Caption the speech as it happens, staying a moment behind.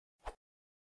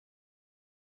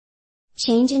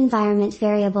Change environment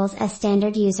variables as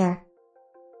standard user.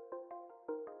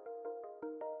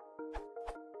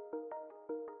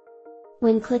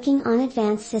 When clicking on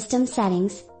Advanced System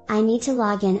Settings, I need to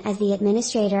log in as the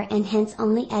administrator and hence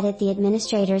only edit the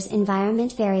administrator's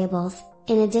environment variables,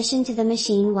 in addition to the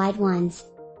machine-wide ones.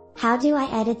 How do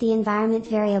I edit the environment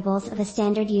variables of a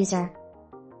standard user?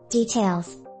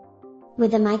 Details. With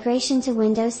the migration to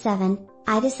Windows 7,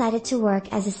 I decided to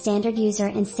work as a standard user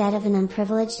instead of an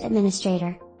unprivileged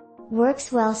administrator.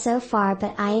 Works well so far,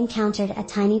 but I encountered a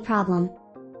tiny problem.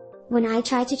 When I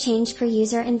try to change per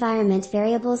user environment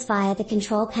variables via the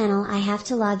control panel, I have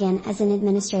to log in as an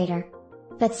administrator.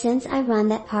 But since I run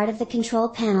that part of the control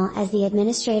panel as the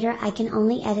administrator, I can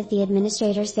only edit the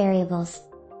administrator's variables.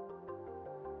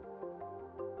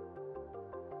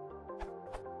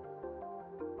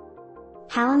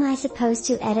 How am I supposed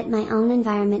to edit my own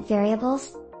environment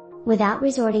variables? Without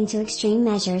resorting to extreme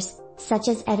measures, such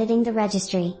as editing the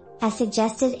registry, as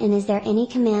suggested in Is there any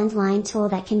command line tool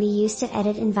that can be used to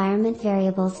edit environment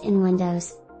variables in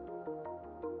Windows?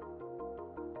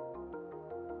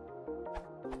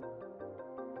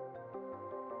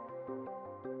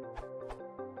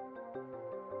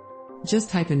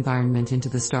 Just type environment into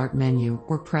the Start menu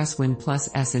or press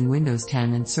Win+S in Windows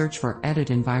 10 and search for Edit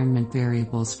Environment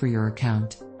Variables for your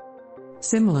account.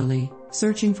 Similarly,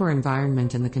 searching for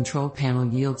environment in the control panel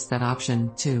yields that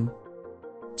option, too.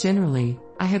 Generally,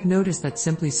 I have noticed that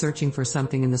simply searching for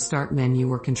something in the Start menu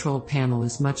or control panel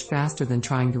is much faster than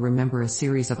trying to remember a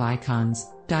series of icons,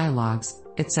 dialogues,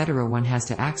 etc. one has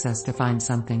to access to find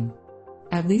something.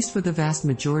 At least for the vast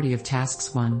majority of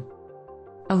tasks.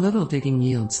 A little digging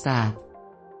yields that.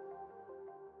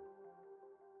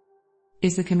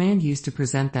 Is the command used to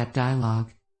present that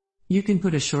dialogue? You can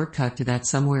put a shortcut to that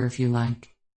somewhere if you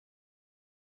like.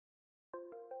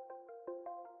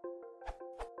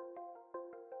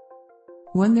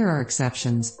 When there are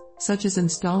exceptions, such as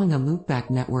installing a loopback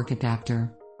network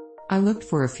adapter. I looked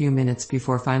for a few minutes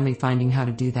before finally finding how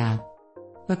to do that.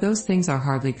 But those things are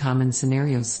hardly common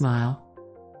scenarios. Smile.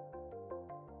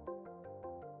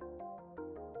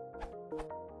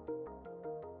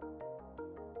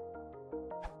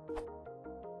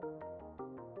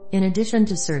 In addition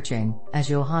to searching, as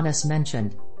Johannes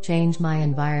mentioned, Change My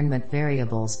Environment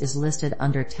Variables is listed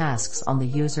under Tasks on the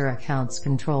User Accounts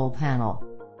control panel.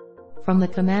 From the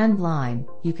command line,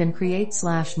 you can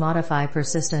create/modify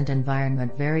persistent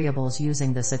environment variables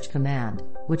using the such command,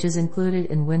 which is included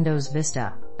in Windows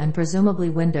Vista, and presumably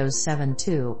Windows 7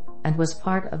 too, and was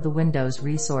part of the Windows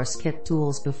Resource Kit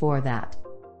tools before that.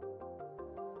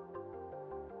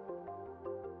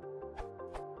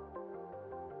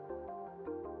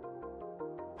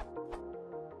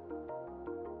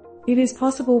 It is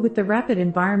possible with the Rapid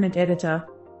Environment Editor.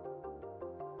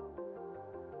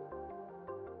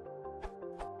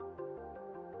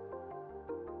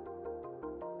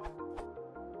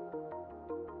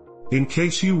 In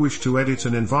case you wish to edit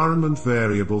an environment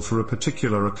variable for a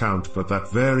particular account but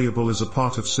that variable is a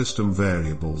part of system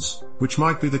variables, which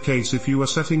might be the case if you are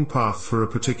setting path for a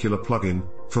particular plugin,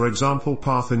 for example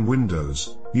path in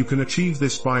Windows, you can achieve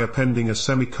this by appending a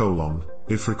semicolon,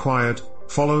 if required,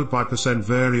 followed by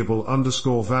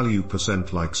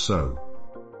 %variable_value% like so.